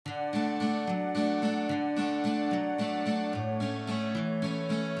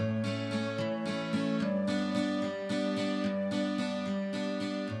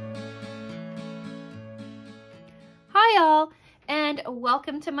and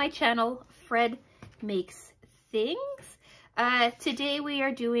welcome to my channel, Fred Makes Things. Today we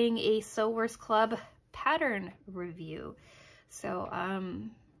are doing a Sewers Club pattern review. So,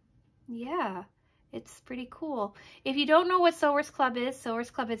 yeah, it's pretty cool. If you don't know what Sewers Club is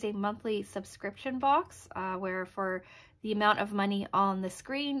a monthly subscription box where for the amount of money on the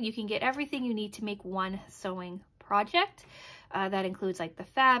screen, you can get everything you need to make one sewing project. That includes like the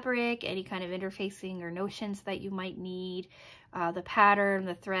fabric, any kind of interfacing or notions that you might need, the pattern,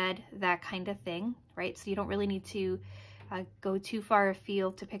 the thread, that kind of thing, right? So you don't really need to go too far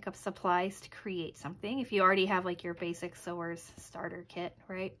afield to pick up supplies to create something if you already have like your basic Sewers starter kit,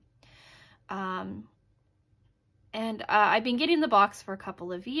 right? I've been getting the box for a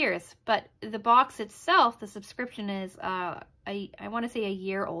couple of years, but the box itself, the subscription is, I want to say a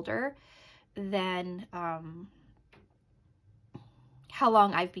year older than how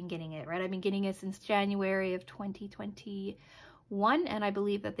long I've been getting it, right? I've been getting it since January of 2021, and I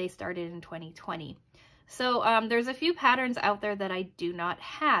believe that they started in 2020. So there's a few patterns out there that I do not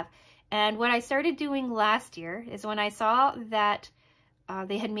have. And what I started doing last year is when I saw that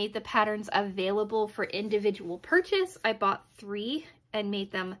they had made the patterns available for individual purchase, I bought 3 and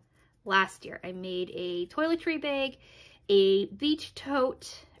made them last year. I made a toiletry bag, a beach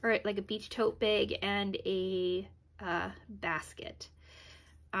tote, or like a beach tote bag, and a basket.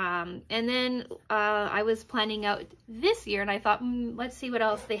 And then I was planning out this year, and I thought, let's see what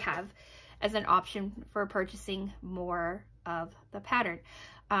else they have as an option for purchasing more of the pattern,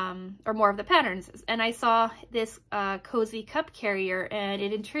 or more of the patterns. And I saw this cozy cup carrier, and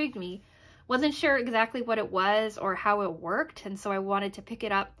it intrigued me. Wasn't sure exactly what it was or how it worked, and so I wanted to pick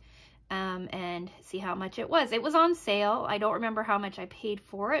it up and see how much it was. It was on sale. I don't remember how much I paid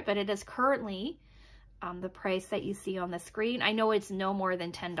for it, but it is currently the price that you see on the screen. I know it's no more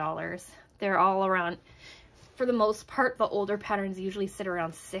than $10. They're all around, for the most part, the older patterns usually sit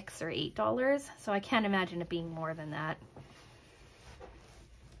around $6 or $8, so I can't imagine it being more than that.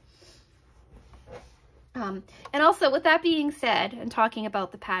 And also, with that being said, and talking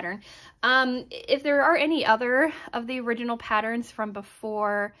about the pattern, if there are any other of the original patterns from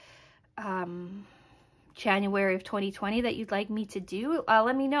before January of 2020 that you'd like me to do,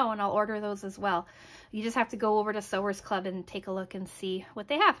 let me know and I'll order those as well. You just have to go over to Sewers Club and take a look and see what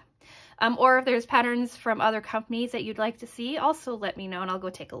they have. Or if there's patterns from other companies that you'd like to see, also let me know and I'll go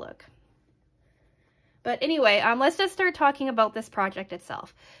take a look. But anyway, let's just start talking about this project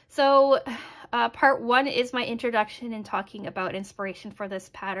itself. So part 1 is my introduction and talking about inspiration for this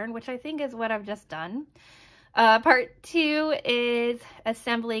pattern, which I think is what I've just done. Part 2 is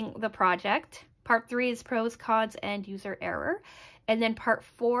assembling the project. Part 3 is pros, cons, and user error. And then part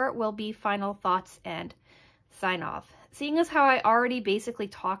 4 will be final thoughts and sign off. Seeing as how I already basically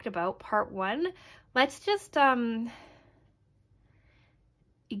talked about part 1, let's just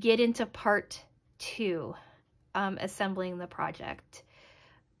get into part 2, assembling the project.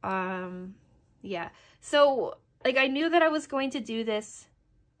 Yeah, so like I knew that I was going to do this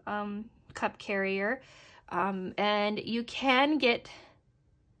cup carrier, and you can get,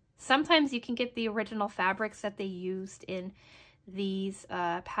 sometimes you can get the original fabrics that they used in these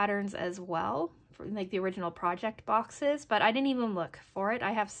patterns as well, for like the original project boxes, but I didn't even look for it.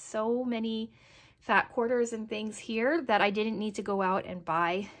 I have so many fat quarters and things here that I didn't need to go out and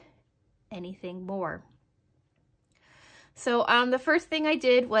buy anything more. So the first thing I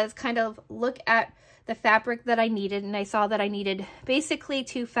did was kind of look at the fabric that I needed, and I saw that I needed basically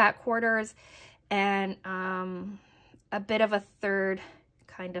 2 fat quarters and a bit of a third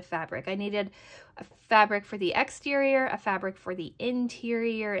kind of fabric. I needed a fabric for the exterior, a fabric for the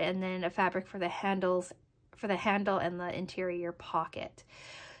interior, and then a fabric for the handles, for the handle and the interior pocket.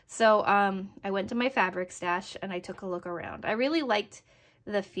 So I went to my fabric stash and I took a look around. I really liked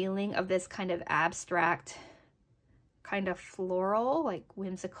the feeling of this kind of abstract, kind of floral, like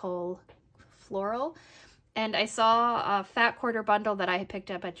whimsical floral. And I saw a fat quarter bundle that I had picked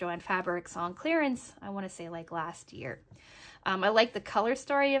up at Joann Fabrics on clearance, I want to say like last year. I like the color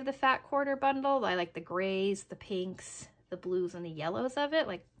story of the fat quarter bundle. I like the grays, the pinks, the blues, and the yellows of it.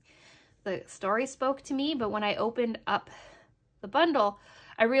 Like, the story spoke to me, but when I opened up the bundle,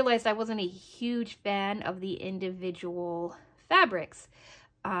 I realized I wasn't a huge fan of the individual fabrics.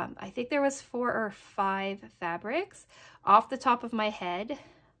 I think there was 4 or 5 fabrics. Off the top of my head,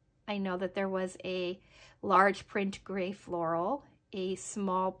 I know that there was a large print gray floral, a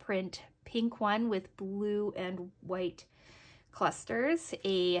small print pink one with blue and white clusters,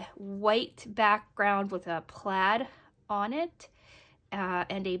 a white background with a plaid on it,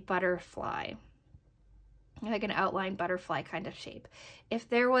 and a butterfly, like an outline butterfly kind of shape. If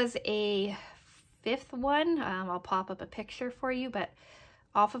there was a 5th one. I'll pop up a picture for you, but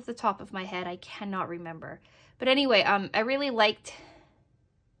off of the top of my head, I cannot remember. But anyway, I really liked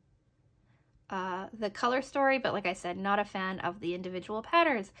the color story, but like I said, not a fan of the individual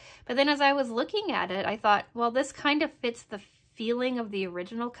patterns. But then as I was looking at it, I thought, well, this kind of fits the feeling of the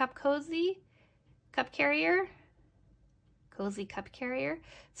original Cozy Cup Carrier.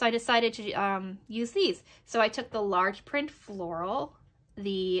 So I decided to use these. So I took the large print floral,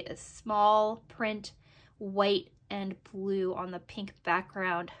 the small print white and blue on the pink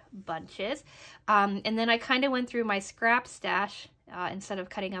background bunches. And then I kind of went through my scrap stash instead of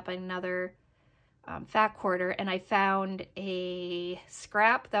cutting up another fat quarter, and I found a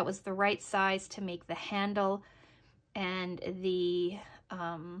scrap that was the right size to make the handle and the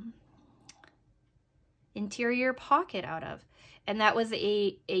interior pocket out of. And that was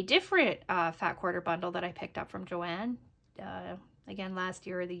a different fat quarter bundle that I picked up from Joann, again, last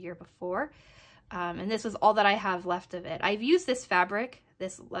year or the year before. And this was all that I have left of it. I've used this fabric,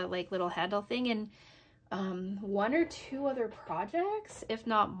 this like little handle thing, in 1 or 2 other projects, if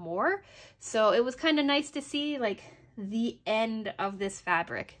not more. So it was kind of nice to see like the end of this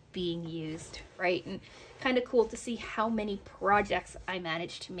fabric being used, right? And kind of cool to see how many projects I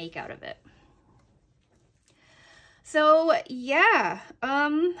managed to make out of it. So yeah,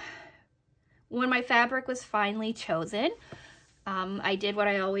 when my fabric was finally chosen, I did what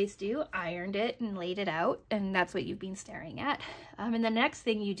I always do, ironed it and laid it out, and that's what you've been staring at. And the next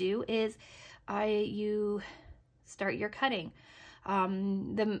thing you do is you start your cutting.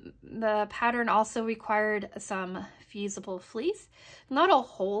 The pattern also required some fusible fleece, not a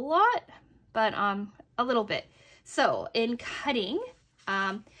whole lot, but a little bit. So in cutting,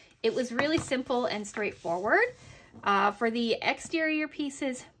 it was really simple and straightforward. For the exterior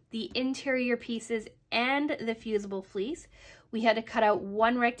pieces, the interior pieces, and the fusible fleece, we had to cut out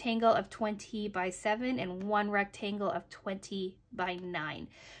 1 rectangle of 20 by 7 and 1 rectangle of 20 by 9.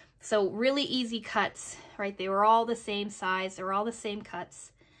 So really easy cuts, right? They were all the same size. They were all the same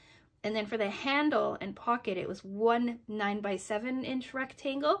cuts. And then for the handle and pocket, it was 1 9 by 7 inch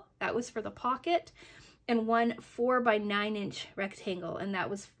rectangle. That was for the pocket. And 1 4 by 9 inch rectangle. And that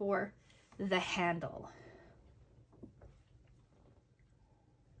was for the handle.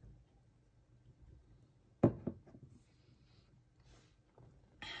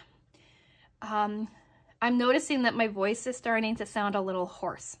 I'm noticing that my voice is starting to sound a little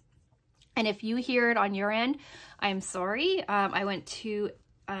hoarse. And if you hear it on your end, I'm sorry. I went to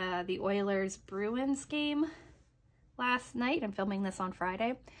the Oilers Bruins game last night. I'm filming this on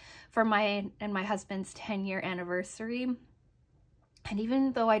Friday for my and my husband's 10-year anniversary. And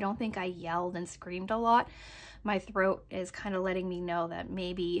even though I don't think I yelled and screamed a lot, my throat is kind of letting me know that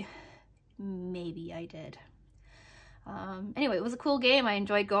maybe I did. Anyway, it was a cool game. I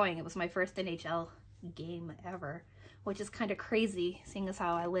enjoyed going. It was my first NHL game ever, which is kind of crazy, seeing as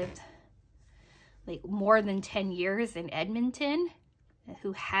how I lived like more than 10 years in Edmonton,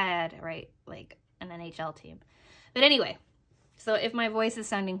 who had, right, like an NHL team. But anyway, so if my voice is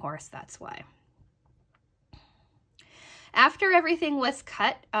sounding hoarse, that's why. After everything was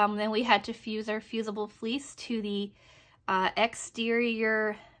cut, then we had to fuse our fusible fleece to the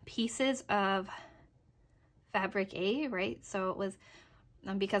exterior pieces of fabric A, right? So it was,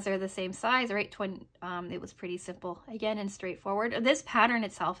 because they're the same size, right? It was pretty simple, again, and straightforward. This pattern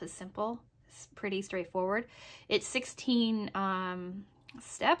itself is simple. It's pretty straightforward. It's 16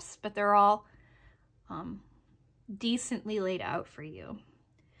 steps, but they're all decently laid out for you.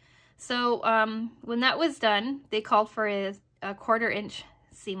 So when that was done, they called for a 1/4 inch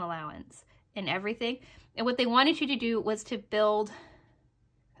seam allowance and everything. And what they wanted you to do was to build,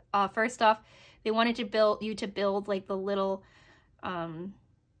 first off, they wanted to build like the little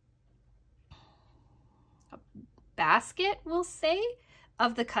basket, we'll say,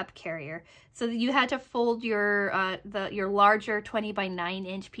 of the cup carrier. So you had to fold your larger 20 by 9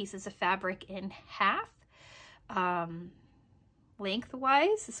 inch pieces of fabric in half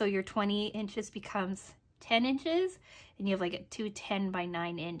lengthwise. So your 20 inches becomes 10 inches, and you have like 2 10 by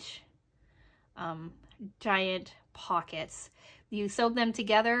 9 inch giant pockets. You sewed them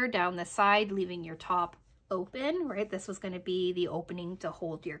together down the side, leaving your top open, right? This was going to be the opening to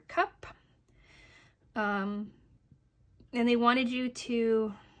hold your cup. And they wanted you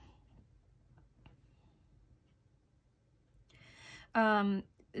to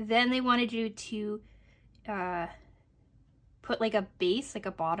put like a base, like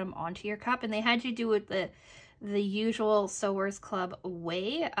a bottom onto your cup, and they had you do it the usual Sewers Club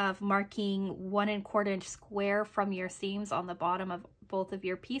way of marking 1 1/4 inch square from your seams on the bottom of both of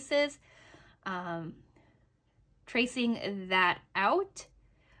your pieces, tracing that out,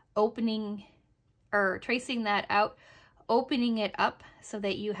 opening or tracing that out, opening it up so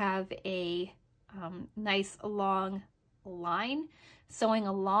that you have a nice long line, sewing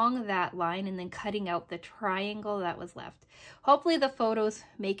along that line, and then cutting out the triangle that was left. Hopefully the photos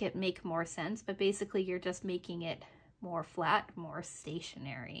make more sense, but basically you're just making it more flat, more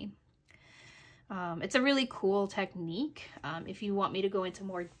stationary. It's a really cool technique. If you want me to go into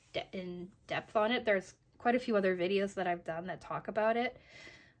more in depth on it, there's quite a few other videos that I've done that talk about it.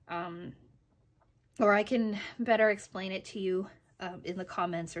 Or I can better explain it to you in the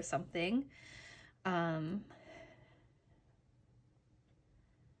comments or something.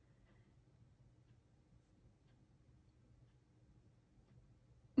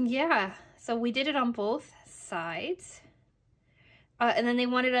 Yeah, so we did it on both sides. And then they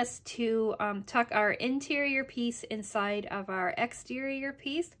wanted us to tuck our interior piece inside of our exterior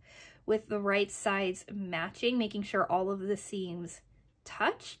piece with the right sides matching, making sure all of the seams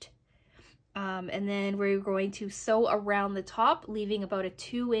touched. And then we're going to sew around the top, leaving about a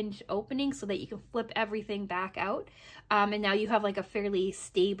 2-inch opening so that you can flip everything back out. And now you have like a fairly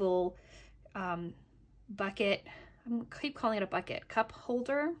stable bucket. I keep calling it a bucket, cup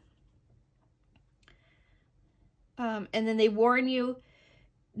holder. And then they warn you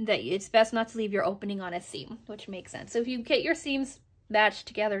that it's best not to leave your opening on a seam, which makes sense. So if you get your seams matched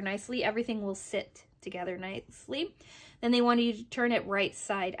together nicely, everything will sit together nicely. Then they want you to turn it right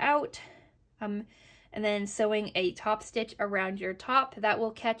side out. And then sewing a top stitch around your top. That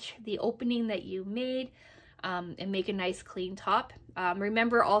will catch the opening that you made and make a nice clean top.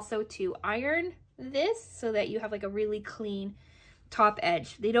 Remember also to iron this so that you have like a really clean top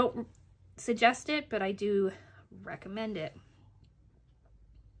edge. They don't suggest it, but I do recommend it.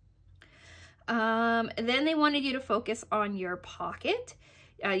 And then they wanted you to focus on your pocket.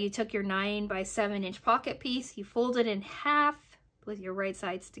 You took your 9 by 7 inch pocket piece, you folded in half with your right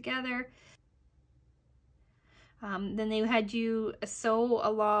sides together. Then they had you sew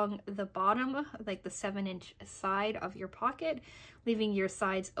along the bottom, like the 7-inch side of your pocket, leaving your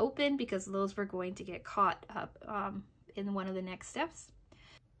sides open because those were going to get caught up in one of the next steps.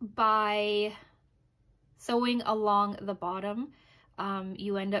 By sewing along the bottom,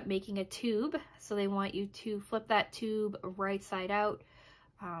 you end up making a tube. So they want you to flip that tube right side out,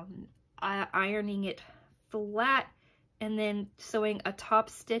 ironing it flat, and then sewing a top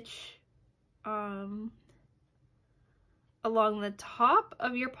stitch along the top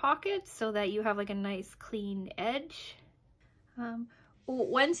of your pocket so that you have like a nice clean edge.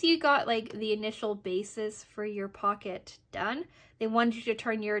 Once you got like the initial basis for your pocket done, they wanted you to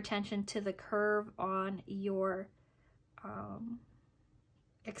turn your attention to the curve on your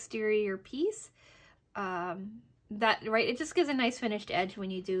exterior piece. It just gives a nice finished edge when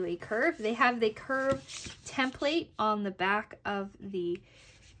you do a curve. They have the curve template on the back of the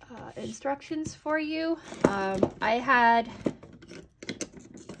instructions for you. I had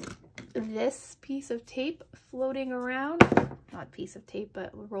this piece of tape floating around, not piece of tape,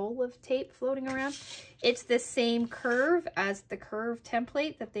 but roll of tape floating around. It's the same curve as the curve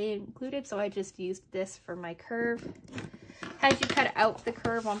template that they included, so I just used this for my curve. Had you cut out the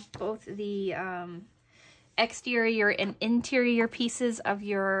curve on both the exterior and interior pieces of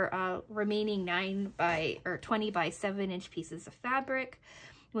your remaining 20 by 7 inch pieces of fabric.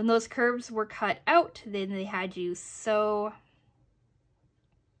 When those curves were cut out, then they had you sew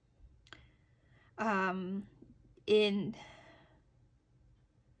in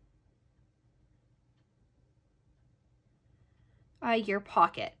your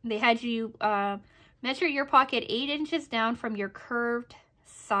pocket. They had you measure your pocket 8 inches down from your curved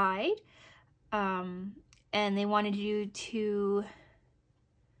side, and they wanted you to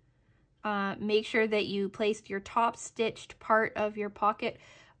make sure that you placed your top stitched part of your pocket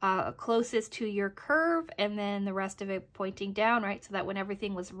closest to your curve, and then the rest of it pointing down, right? So that when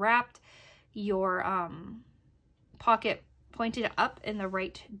everything was wrapped, your pocket pointed up in the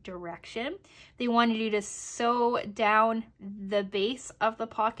right direction. They wanted you to sew down the base of the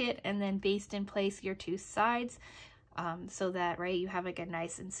pocket and then baste in place your 2 sides so that, right, you have like a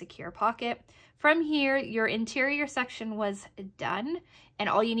nice and secure pocket. From here, your interior section was done, and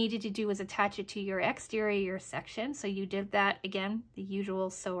all you needed to do was attach it to your exterior section. So you did that, again, the usual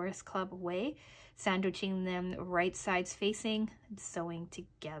Sewers Club way, sandwiching them right sides facing and sewing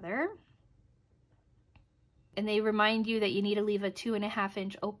together. And they remind you that you need to leave a 2.5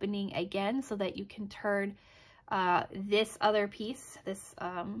 inch opening again so that you can turn this other piece, this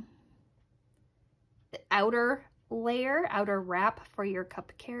outer layer, outer wrap for your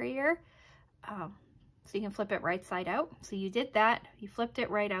cup carrier. So you can flip it right side out. So you did that, you flipped it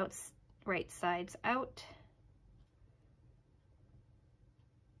right sides out.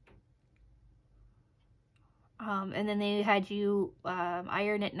 And then they had you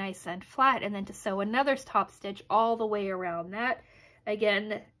iron it nice and flat, and then to sew another top stitch all the way around that.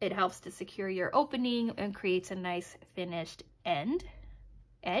 Again, it helps to secure your opening and creates a nice finished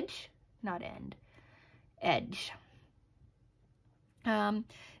edge. Then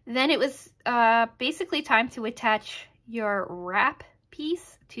it was basically time to attach your wrap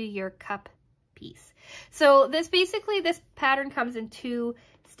piece to your cup piece. So this pattern comes in 2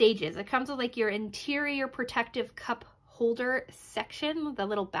 stages. It comes with like your interior protective cup holder section, the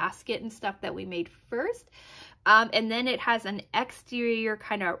little basket and stuff that we made first. And then it has an exterior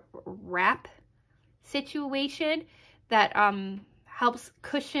kind of wrap situation that helps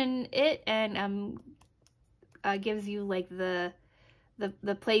cushion it and gives you like the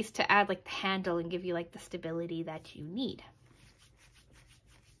place to add like the handle and give you like the stability that you need.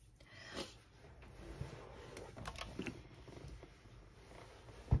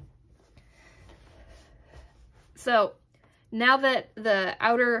 So now that the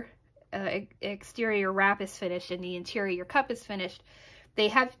outer exterior wrap is finished and the interior cup is finished, they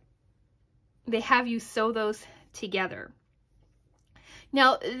have you sew those together.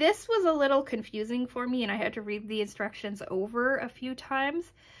 Now, this was a little confusing for me, and I had to read the instructions over a few times.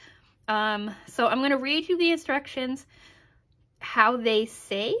 So I'm going to read you the instructions, how they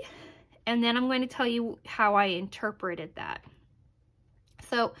say, and then I'm going to tell you how I interpreted that.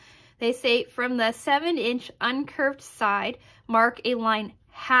 So they say, from the 7-inch uncurved side, mark a line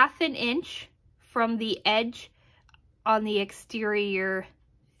 1/2 inch from the edge on the exterior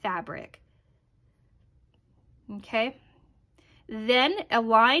fabric. Okay. Then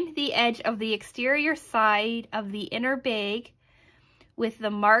align the edge of the exterior side of the inner bag with the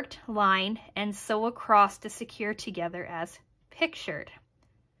marked line and sew across to secure together as pictured.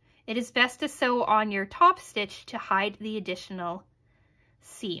 It is best to sew on your top stitch to hide the additional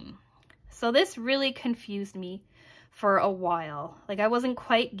seam. So this really confused me for a while. Like, I wasn't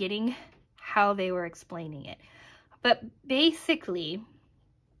quite getting how they were explaining it. But basically,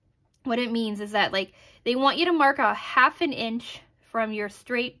 what it means is that, like, they want you to mark a 1/2 inch from your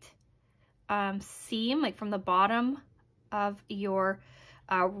straight seam, like from the bottom of your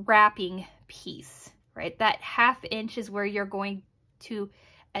wrapping piece, right? That 1/2 inch is where you're going to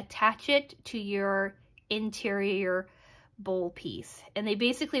attach it to your interior bowl piece. And they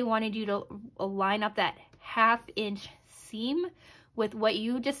basically wanted you to line up that 1/2 inch seam with what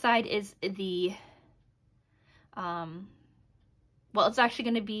you decide is the, well, it's actually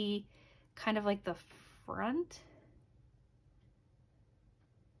going to be kind of like the front,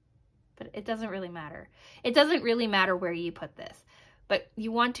 but it doesn't really matter. It doesn't really matter where you put this, but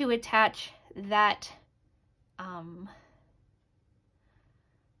you want to attach that,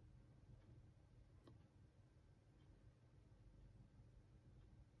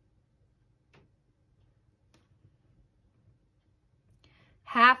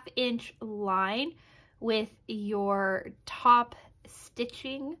 half-inch line with your top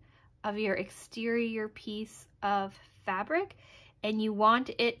stitching of your exterior piece of fabric, and you want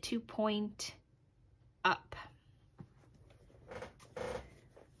it to point up.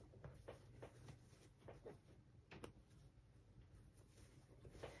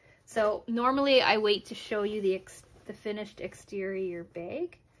 So normally I wait to show you the finished exterior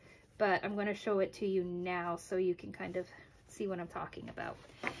bag, but I'm going to show it to you now so you can kind of see what I'm talking about.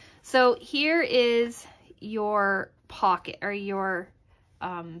 So here is your pocket, or your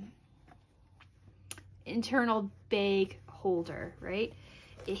internal bag holder, right?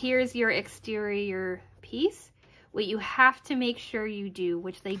 Here's your exterior piece. What you have to make sure you do,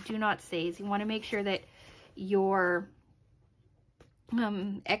 which they do not say, is you want to make sure that your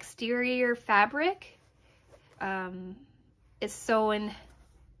exterior fabric is sewn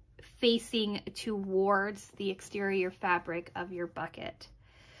facing towards the exterior fabric of your bucket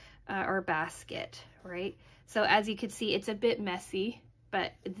or basket, right? So as you can see, it's a bit messy,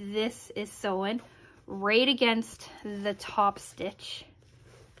 but this is sewn right against the top stitch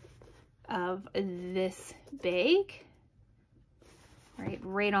of this bag,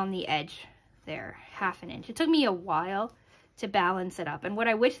 right on the edge there, 1/2 inch. It took me a while to balance it up, and what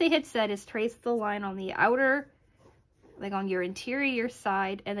I wish they had said is trace the line on the outer, like on your interior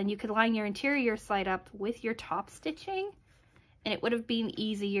side, and then you could line your interior side up with your top stitching, and it would have been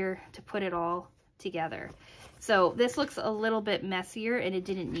easier to put it all together. So this looks a little bit messier, and it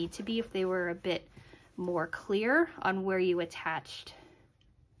didn't need to be if they were a bit more clear on where you attached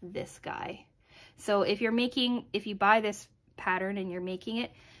this guy. So if you buy this pattern and you're making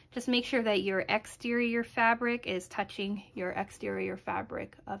it, just make sure that your exterior fabric is touching your exterior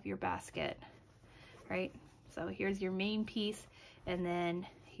fabric of your basket, right? So here's your main piece, and then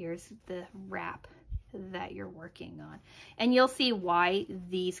here's the wrap that you're working on. And you'll see why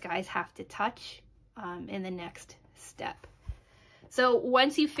these guys have to touch in the next step. So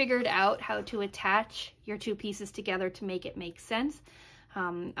once you've figured out how to attach your two pieces together to make it make sense,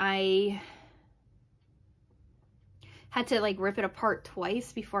 I had to like rip it apart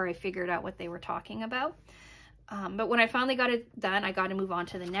twice before I figured out what they were talking about. But when I finally got it done, I got to move on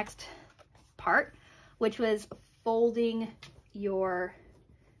to the next part, which was folding your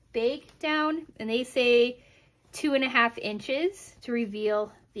bag down. And they say 2.5 inches to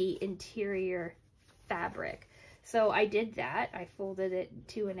reveal the interior fabric. So I did that. I folded it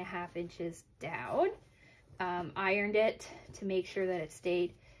 2.5 inches down, ironed it to make sure that it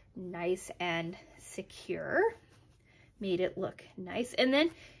stayed nice and secure, made it look nice. And then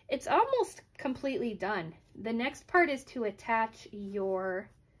it's almost completely done. The next part is to attach your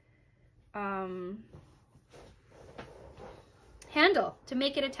handle, to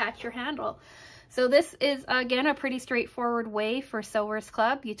make it attach your handle. So this is, again, a pretty straightforward way for Sewers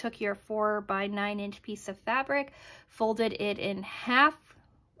Club. You took your 4x9 inch piece of fabric, folded it in half,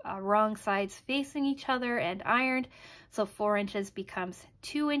 wrong sides facing each other, and ironed. So 4 inches becomes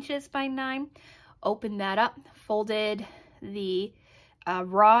 2 inches by 9. Open that up, folded the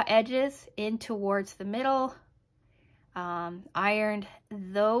raw edges in towards the middle, ironed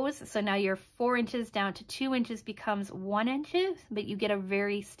those. So now your 4 inches down to 2 inches becomes 1 inch, but you get a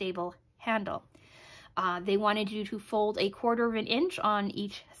very stable handle. They wanted you to fold 1/4 inch on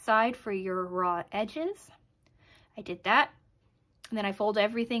each side for your raw edges. I did that. And then I fold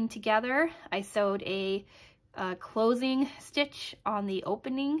everything together. I sewed a closing stitch on the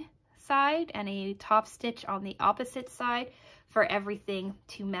opening side and a top stitch on the opposite side for everything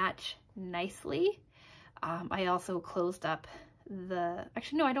to match nicely. I also closed up the,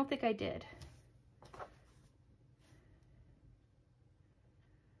 actually no, I don't think I did.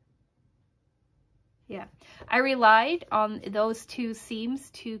 Yeah, I relied on those two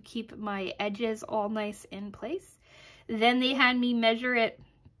seams to keep my edges all nice in place. Then they had me measure it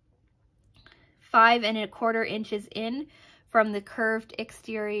 5 1/4 inches in from the curved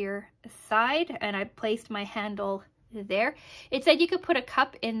exterior side, and I placed my handle there. It said you could put a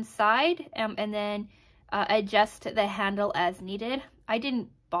cup inside and then adjust the handle as needed. I didn't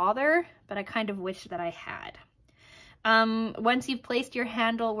bother, but I kind of wish that I had. Once you've placed your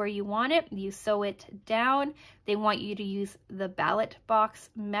handle where you want it, you sew it down. They want you to use the ballot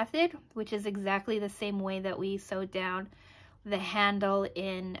box method, which is exactly the same way that we sewed down the handle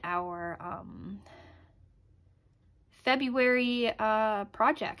in our February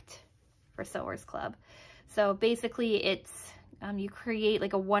project for Sewers Club. So basically it's, you create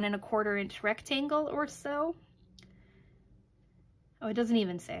like a 1 1/4 inch rectangle or so. Oh, it doesn't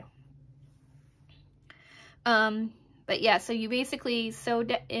even say. But yeah, so you basically sew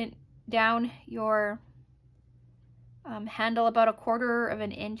down your handle about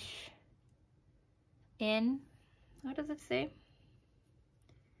 1/4 inch in. What does it say?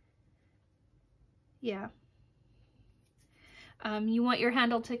 Yeah. You want your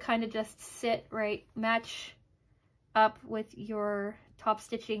handle to kind of just sit right, match up with your top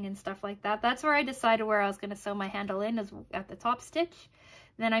stitching and stuff like that. That's where I decided where I was going to sew my handle in, is at the top stitch.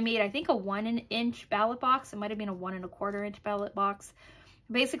 Then I made, I think, a 1 inch ballot box. It might have been a 1 1/4 inch ballot box.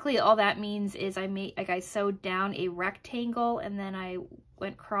 Basically, all that means is I sewed down a rectangle and then I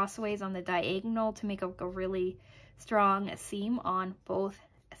went crossways on the diagonal to make a really strong seam on both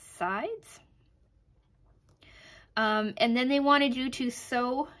sides. And then they wanted you to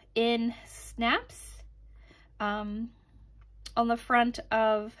sew in snaps on the front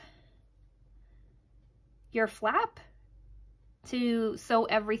of your flap to sew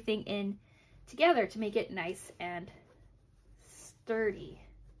everything in together to make it nice and sturdy.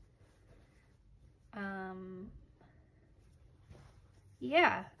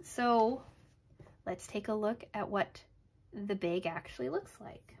 Yeah, so let's take a look at what the bag actually looks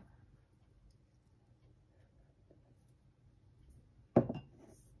like.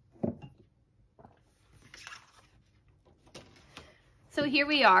 So here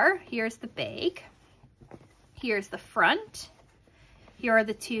we are. Here's the bag. Here's the front. Here are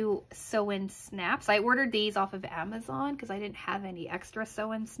the two sew-in snaps. I ordered these off of Amazon because I didn't have any extra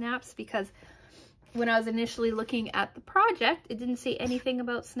sew-in snaps, because when I was initially looking at the project, it didn't say anything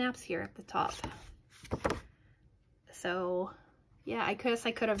about snaps here at the top. So yeah, I guess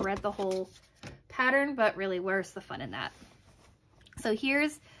I could have read the whole pattern, but really, where's the fun in that? So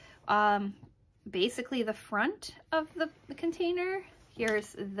here's basically the front of the container.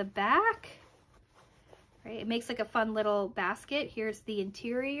 Here's the back. Right, it makes like a fun little basket. Here's the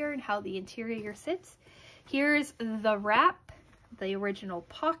interior and how the interior sits. Here's the wrap, the original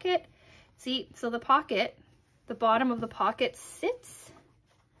pocket. See, so the pocket, the bottom of the pocket sits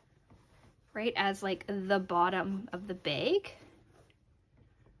right as like the bottom of the bag.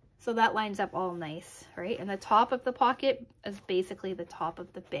 So that lines up all nice, right? And the top of the pocket is basically the top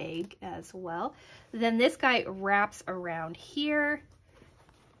of the bag as well. Then this guy wraps around here,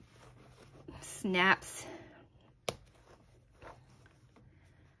 snaps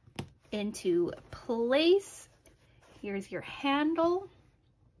into place. Here's your handle,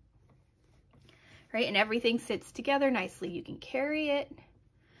 right? And everything sits together nicely. You can carry it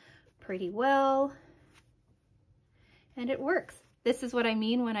pretty well, and it works. This is what I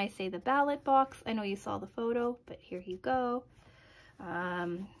mean when I say the ballot box. I know you saw the photo, but here you go.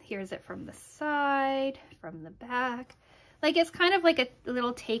 Here's it from the side, from the back. Like, it's kind of like a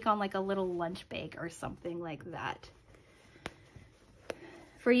little take on like a little lunch bag or something like that.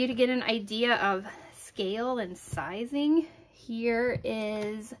 For you to get an idea of scale and sizing, here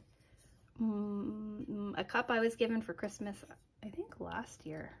is a cup I was given for Christmas, I think last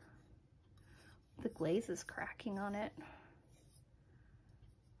year. The glaze is cracking on it.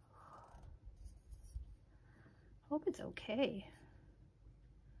 Hope it's okay.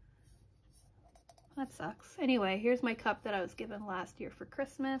 That sucks. Anyway, here's my cup that I was given last year for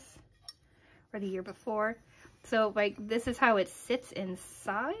Christmas, or the year before. So like, this is how it sits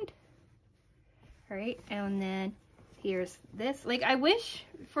inside, right? And then here's this. Like, I wish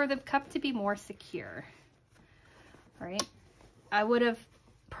for the cup to be more secure, right? I would have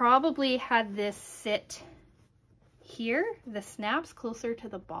probably had this sit here, the snaps closer to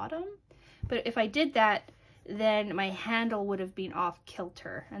the bottom. But if I did that, then my handle would have been off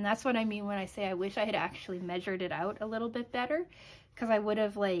kilter. And that's what I mean when I say I wish I had actually measured it out a little bit better, because I would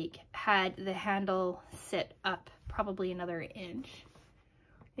have like had the handle sit up probably another inch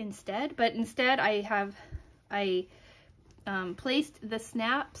instead. But instead I placed the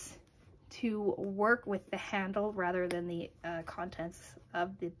snaps to work with the handle rather than the contents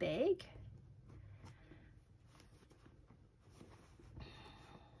of the bag.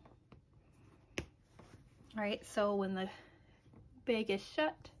 All right, so when the bag is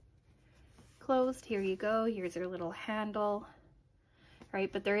shut, closed, here you go. Here's your little handle,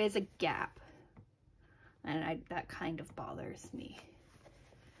 right? But there is a gap, and that kind of bothers me.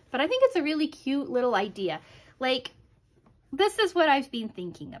 But I think it's a really cute little idea. Like, this is what I've been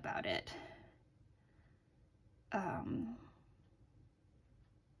thinking about it. I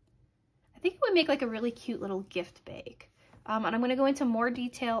think it would make like a really cute little gift bag. And I'm going to go into more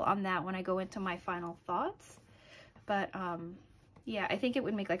detail on that when I go into my final thoughts. But yeah, I think it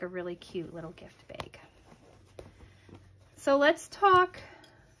would make like a really cute little gift bag. So let's talk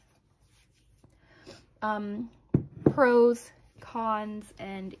pros, cons,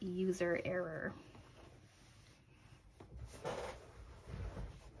 and user error.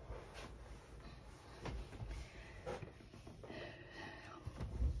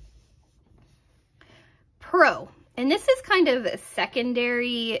 Pro. And this is kind of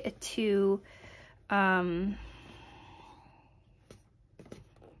secondary to the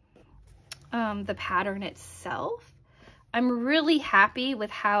pattern itself. I'm really happy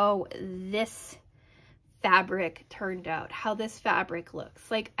with how this fabric turned out, how this fabric looks.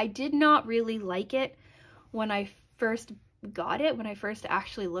 Like, I did not really like it when I first got it, when I first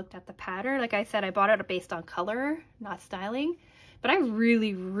actually looked at the pattern. Like I said, I bought it based on color, not styling, but I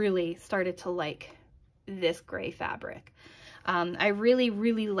really, really started to like this gray fabric. I really,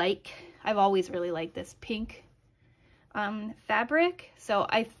 really like, I've always really liked this pink fabric, so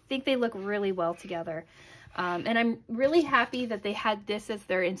I think they look really well together. And I'm really happy that they had this as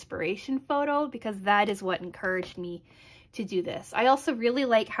their inspiration photo, because that is what encouraged me to do this. I also really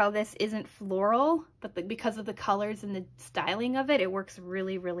like how this isn't floral, but because of the colors and the styling of it, it works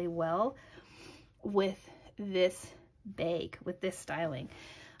really, really well with this bag, with this styling.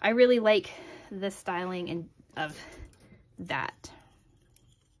 I really like the styling of that.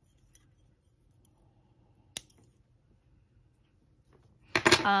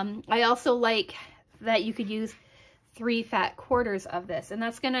 I also like that you could use 3 fat quarters of this, and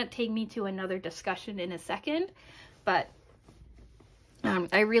that's gonna take me to another discussion in a second, but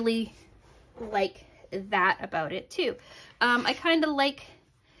I really like that about it too. I kind of like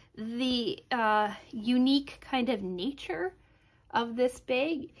the unique kind of nature of this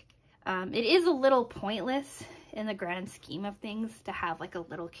bag. It is a little pointless in the grand scheme of things to have like a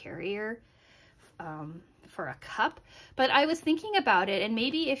little carrier for a cup, but I was thinking about it, and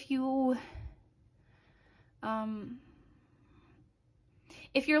maybe if you're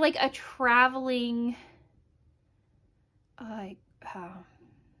like a traveling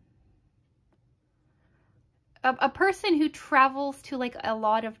a person who travels to like a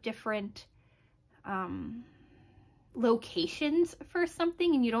lot of different locations for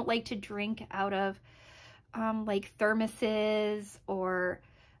something, and you don't like to drink out of like thermoses or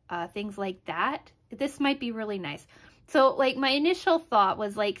things like that, this might be really nice. So like my initial thought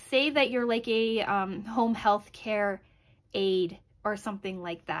was like, say that you're like a home health care aide or something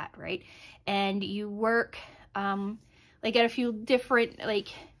like that, right? And you work like at a few different like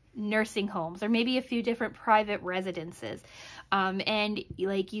nursing homes, or maybe a few different private residences, and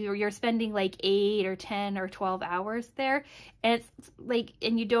like you're spending like 8 or 10 or 12 hours there, and it's like,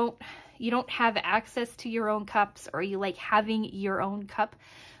 and you don't have access to your own cups, or you like having your own cup.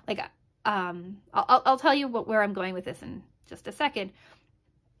 Like I'll tell you where I'm going with this in just a second,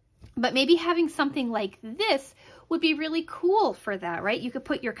 but maybe having something like this would be really cool for that, right? You could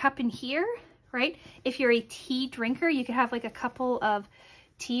put your cup in here, right? If you're a tea drinker, you could have like a couple of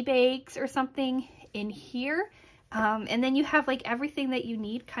tea bags or something in here, and then you have like everything that you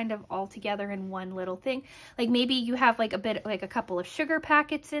need kind of all together in one little thing. Like maybe you have like a couple of sugar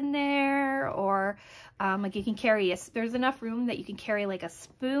packets in there, or like you can carry there's enough room that you can carry like a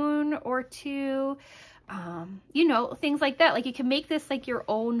spoon or two, you know, things like that. Like you can make this like your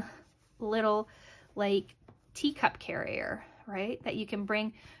own little like teacup carrier, right? That you can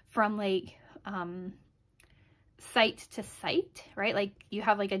bring from like site to site, right? Like you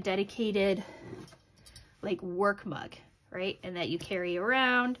have like a dedicated like work mug, right? And that you carry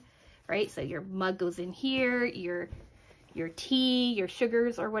around, right? So your mug goes in here, your tea, your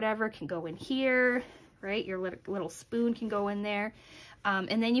sugars or whatever can go in here, right? Your little spoon can go in there.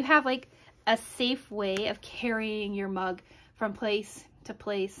 And then you have like a safe way of carrying your mug from place to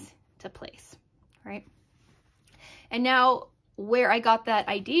place to place, right? And now where I got that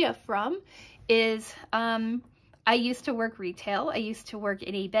idea from is, I used to work retail. I used to work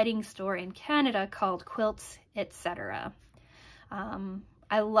in a bedding store in Canada called Quilts, Etc.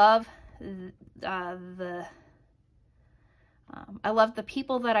 I love the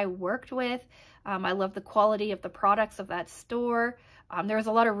people that I worked with. I love the quality of the products of that store. There was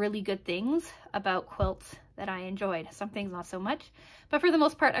a lot of really good things about quilts that I enjoyed. Some things not so much, but for the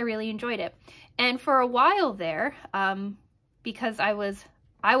most part, I really enjoyed it. And for a while there, because I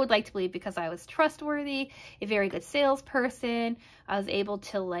would like to believe because I was trustworthy, a very good salesperson, I was able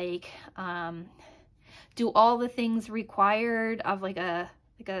to like do all the things required of like a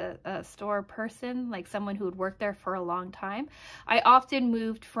store person, like someone who would work there for a long time. I often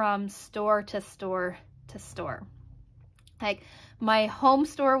moved from store to store to store. Like my home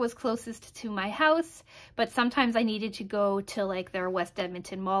store was closest to my house, but sometimes I needed to go to like their West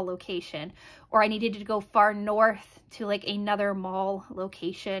Edmonton Mall location, or I needed to go far north to like another mall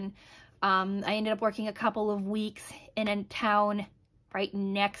location. I ended up working a couple of weeks in a town right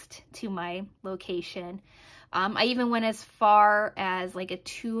next to my location. I even went as far as like a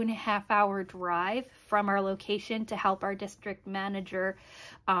 2.5-hour drive from our location to help our district manager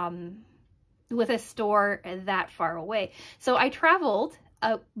with a store that far away. So I traveled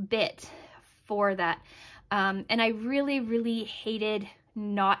a bit for that. And I really, really hated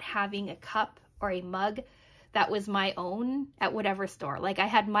not having a cup or a mug that was my own at whatever store. Like I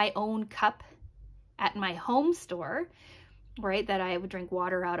had my own cup at my home store, right, that I would drink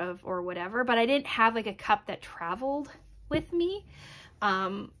water out of or whatever, but I didn't have like a cup that traveled with me.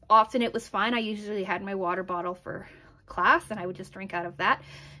 Often it was fine. I usually had my water bottle for class and I would just drink out of that.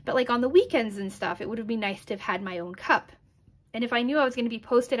 But like on the weekends and stuff, it would have been nice to have had my own cup. And if I knew I was going to be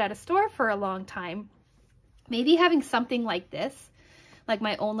posted at a store for a long time, maybe having something like this, like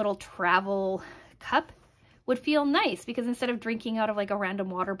my own little travel cup, would feel nice, because instead of drinking out of like a random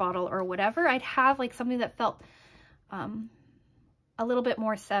water bottle or whatever, I'd have like something that felt a little bit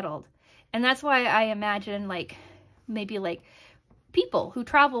more settled. And that's why I imagine like maybe like people who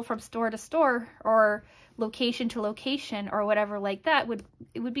travel from store to store or location to location or whatever like that,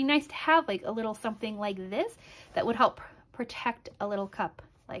 it would be nice to have like a little something like this that would help protect a little cup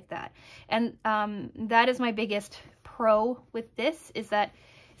like that. And that is my biggest pro with this, is that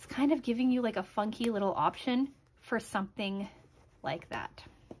it's kind of giving you like a funky little option for something like that.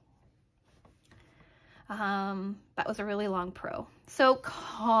 That was a really long pro. So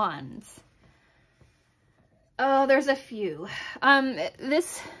cons. Oh, there's a few.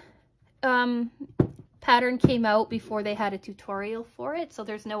 This pattern came out before they had a tutorial for it, so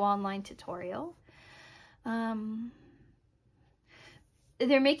there's no online tutorial. They're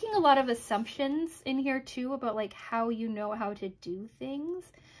making a lot of assumptions in here too about like how you know how to do things.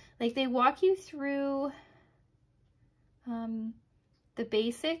 Like they walk you through the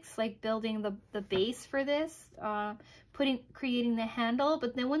basics, like building the base for this, creating the handle.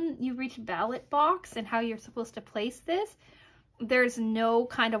 But then when you reach ballot box and how you're supposed to place this, there's no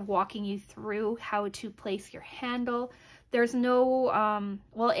kind of walking you through how to place your handle. There's no,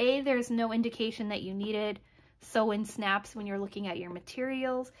 well, A, there's no indication that you needed sew-in snaps when you're looking at your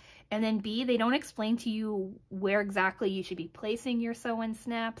materials. And then B, they don't explain to you where exactly you should be placing your sew-in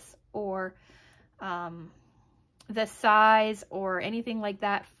snaps, or the size or anything like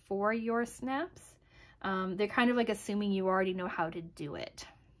that for your snaps. They're kind of like assuming you already know how to do it.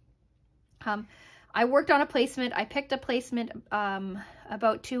 I worked on a placement. I picked a placement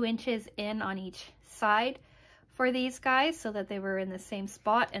about 2 inches in on each side for these guys so that they were in the same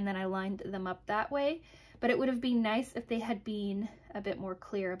spot, and then I lined them up that way. But it would have been nice if they had been a bit more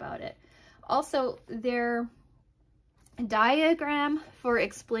clear about it. Also, their diagram for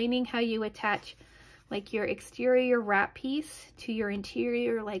explaining how you attach like your exterior wrap piece to your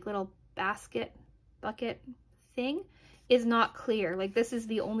interior like little bucket thing is not clear. Like, this is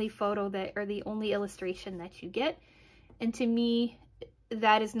the only photo that, or the only illustration that you get, and to me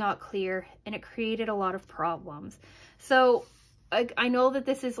that is not clear, and it created a lot of problems. So I know that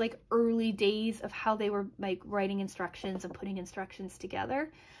this is like early days of how they were like writing instructions and putting instructions together,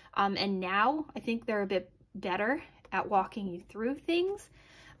 and now I think they're a bit better at walking you through things,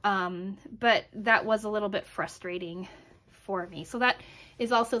 but that was a little bit frustrating for me. So that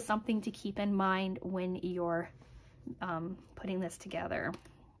is also something to keep in mind when you're putting this together.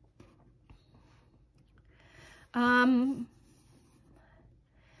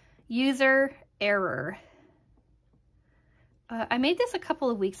 User error. I made this a couple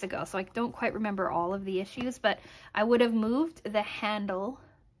of weeks ago, so I don't quite remember all of the issues, but I would have moved the handle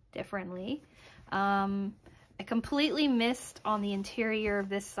differently. I completely missed on the interior of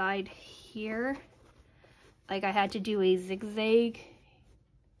this side here. Like, I had to do a zigzag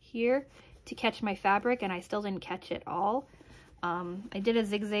here to catch my fabric, and I still didn't catch it all. I did a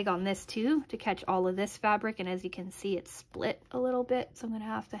zigzag on this too to catch all of this fabric, and as you can see, it's split a little bit, so I'm gonna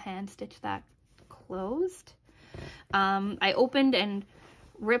have to hand stitch that closed. I opened and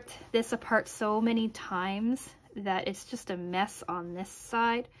ripped this apart so many times that it's just a mess on this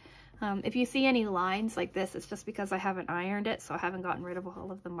side. If you see any lines like this, it's just because I haven't ironed it, so I haven't gotten rid of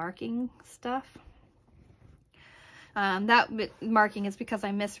all of the marking stuff. That marking is because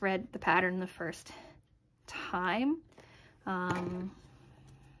I misread the pattern the first time.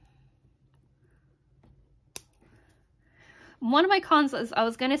 One of my cons is I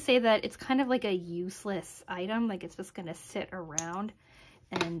was going to say that it's kind of like a useless item, like it's just going to sit around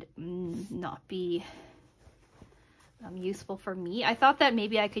and not be useful for me. I thought that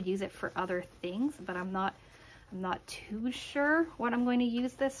maybe I could use it for other things, but I'm not too sure what I'm going to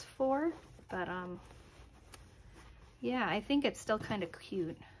use this for. But yeah, I think it's still kind of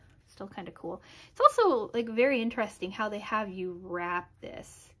cute, still kind of cool. It's also like very interesting how they have you wrap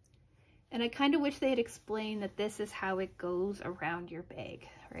this. And I kind of wish they had explained that this is how it goes around your bag,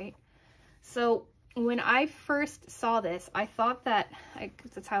 right? So when I first saw this, I thought that,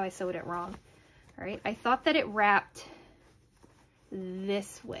 that's how I sewed it wrong, right? I thought that it wrapped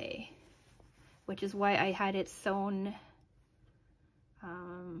this way, which is why I had it sewn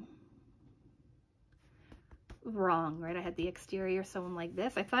wrong, right? I had the exterior sewn like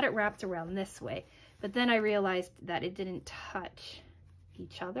this. I thought it wrapped around this way, but then I realized that it didn't touch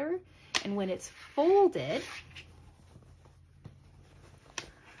each other. And when it's folded,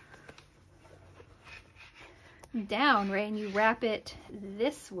 down, right, and you wrap it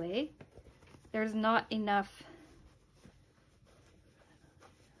this way, there's not enough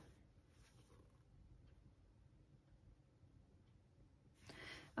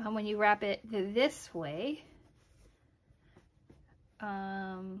when you wrap it this way,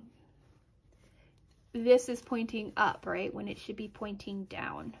 this is pointing up, right, when it should be pointing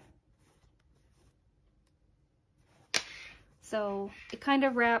down. So it kind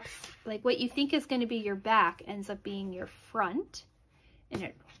of wraps, like what you think is going to be your back ends up being your front, and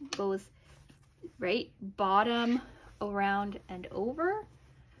it goes right bottom, around, and over,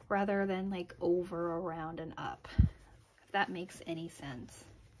 rather than like over, around, and up, if that makes any sense.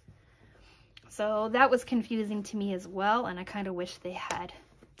 So that was confusing to me as well, and I kind of wish they had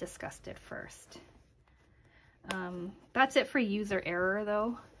discussed it first. That's it for user error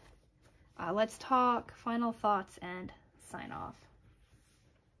though. Let's talk final thoughts and sign off.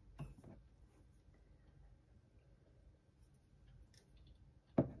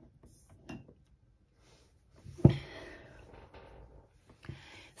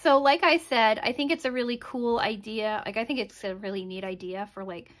 So like I said, I think it's a really cool idea. Like, I think it's a really neat idea for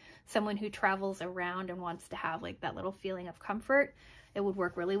like someone who travels around and wants to have like that little feeling of comfort. it would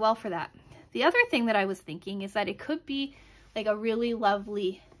work really well for that. The other thing that I was thinking is that it could be like a really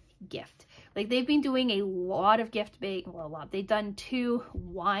lovely gift. Like they've been doing a lot of gift bag, well, a lot. They've done 2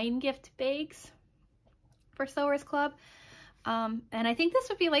 wine gift bags for Sewers Club. And I think this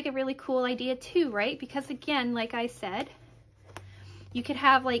would be like a really cool idea too, right? Because again, like I said, you could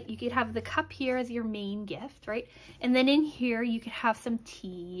have the cup here as your main gift, right? And then in here you could have some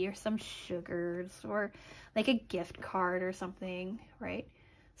tea or some sugars or like a gift card or something, right?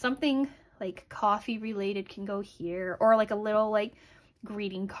 Something like coffee related can go here, or like a little like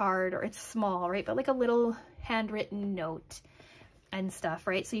greeting card, or it's small, right? But like a little handwritten note and stuff,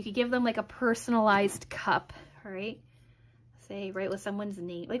 right? So you could give them like a personalized cup, right? Say, right, with someone's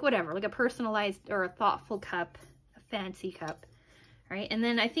name, like whatever, like a personalized or a thoughtful cup, a fancy cup, right? And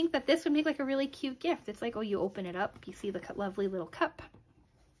then I think that this would make like a really cute gift. It's like, oh, you open it up, you see the lovely little cup.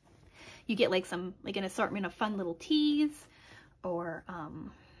 You get like an assortment of fun little teas or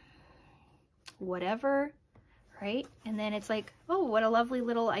whatever, right? And then it's like, oh, what a lovely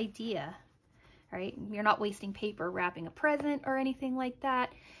little idea, right? You're not wasting paper wrapping a present or anything like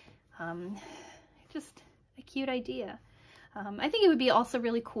that. Just a cute idea. I think it would be also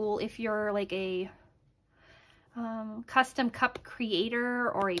really cool if you're like a custom cup creator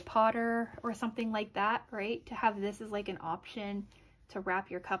or a potter or something like that, right? To have this as like an option to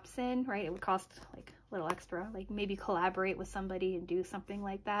wrap your cups in, right? It would cost like a little extra, like maybe collaborate with somebody and do something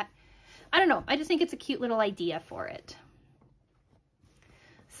like that. I don't know. I just think it's a cute little idea for it.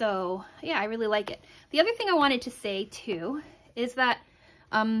 So yeah, I really like it. The other thing I wanted to say too is that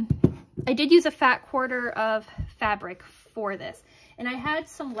I did use a fat quarter of fabric for this, and I had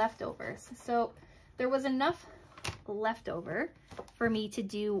some leftovers. So there was enough leftover for me to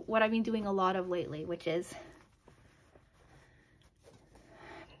do what I've been doing a lot of lately, which is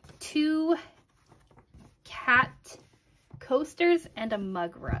 2 cat coasters and a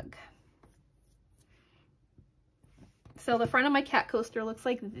mug rug. So the front of my cat coaster looks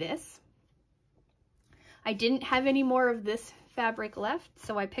like this. I didn't have any more of this fabric left,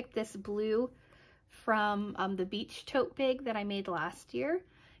 so I picked this blue from the beach tote bag that I made last year.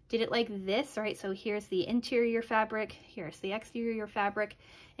 Did it like this, right? So here's the interior fabric, here's the exterior fabric,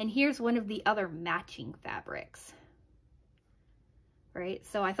 and here's one of the other matching fabrics, right?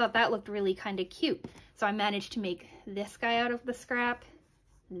 So I thought that looked really kind of cute. So I managed to make this guy out of the scrap,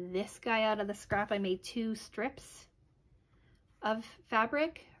 this guy out of the scrap. I made 2 strips of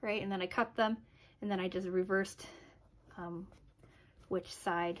fabric, right? And then I cut them, and then I just reversed which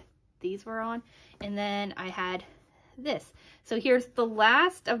side these were on. And then I had this. So here's the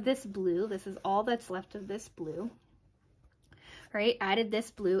last of this blue. This is all that's left of this blue, right? Added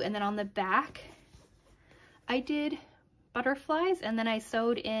this blue, and then on the back I did butterflies, and then I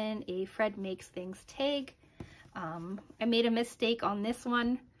sewed in a Fred Makes Things tag. I made a mistake on this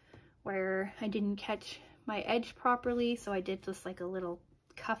one where I didn't catch my edge properly, so I did just like a little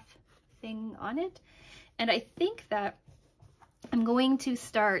cuff thing on it. And I think that I'm going to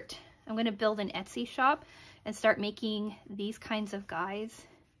build an Etsy shop and start making these kinds of guys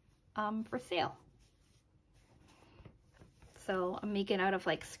for sale. So I'm making out of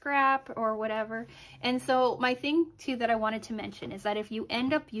like scrap or whatever. And so my thing too that I wanted to mention is that if you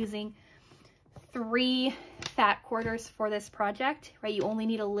end up using 3 fat quarters for this project, right, you only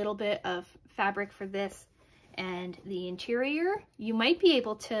need a little bit of fabric for this and the interior, you might be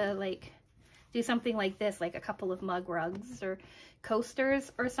able to like do something like this, like a couple of mug rugs or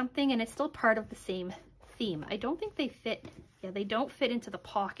coasters or something, and it's still part of the same theme. I don't think they fit, yeah, they don't fit into the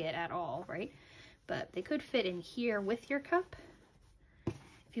pocket at all, right? But they could fit in here with your cup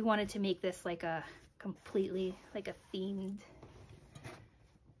if you wanted to make this like a completely like a themed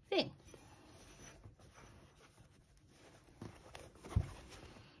thing.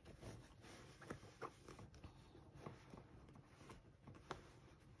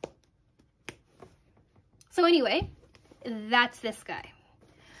 So anyway, that's this guy.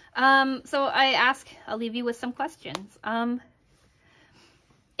 So I'll leave you with some questions.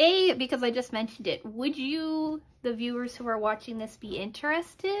 Because I just mentioned it, would you, the viewers who are watching this, be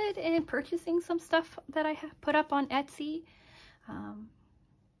interested in purchasing some stuff that I have put up on Etsy?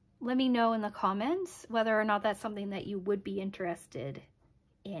 Let me know in the comments whether or not that's something that you would be interested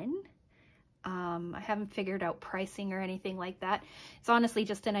in. I haven't figured out pricing or anything like that. It's honestly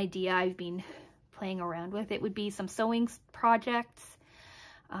just an idea I've been playing around with. It would be some sewing projects.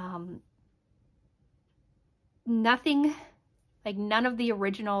 Nothing, like none of the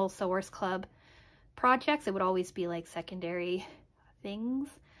original Sewers Club projects. It would always be like secondary things.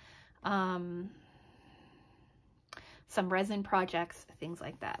 Some resin projects, things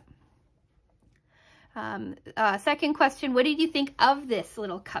like that. Second question, what did you think of this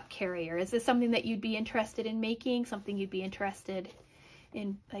little cup carrier? Is this something that you'd be interested in making? Something you'd be interested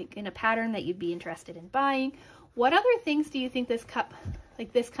in, like in a pattern that you'd be interested in buying? What other things do you think this cup,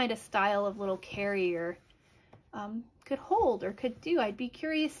 like this kind of style of little carrier, could hold or could do? I'd be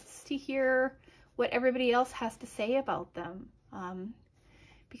curious to hear what everybody else has to say about them.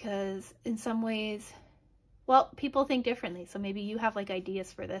 Because in some ways, well, people think differently. So maybe you have like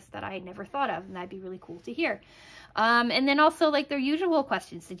ideas for this that I never thought of, and that'd be really cool to hear. And then also like their usual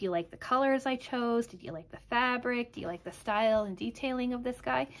questions. Did you like the colors I chose? Did you like the fabric? Do you like the style and detailing of this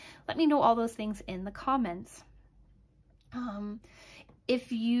guy? Let me know all those things in the comments.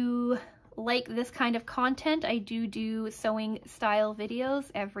 If you like this kind of content, I do sewing style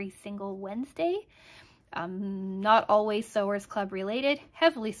videos every single Wednesday. Not always Sewers Club related,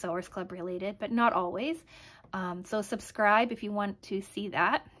 heavily Sewers Club related, but not always. So subscribe if you want to see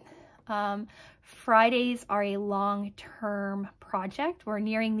that. Fridays are a long-term project. We're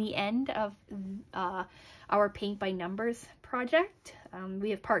nearing the end of our Paint by Numbers project. We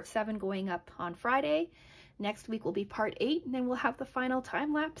have part 7 going up on Friday. Next week will be part 8, and then we'll have the final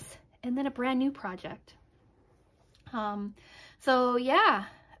time lapse and then a brand new project. So yeah,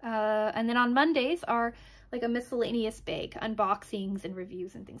 and then on Mondays are like a miscellaneous bag, unboxings and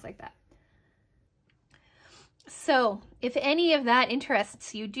reviews and things like that. So if any of that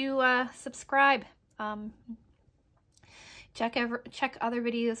interests you, do subscribe. Check other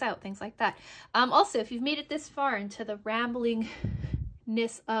videos out, things like that. Also, if you've made it this far into the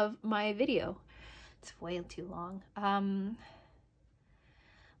ramblingness of my video, it's way too long.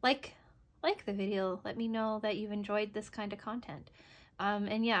 Like the video. Let me know that you've enjoyed this kind of content.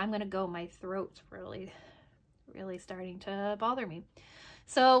 And yeah, I'm gonna go. My throat's really starting to bother me.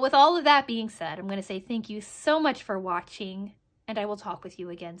 So with all of that being said, I'm gonna say thank you so much for watching, and I will talk with you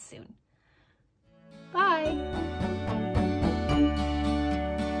again soon. Bye.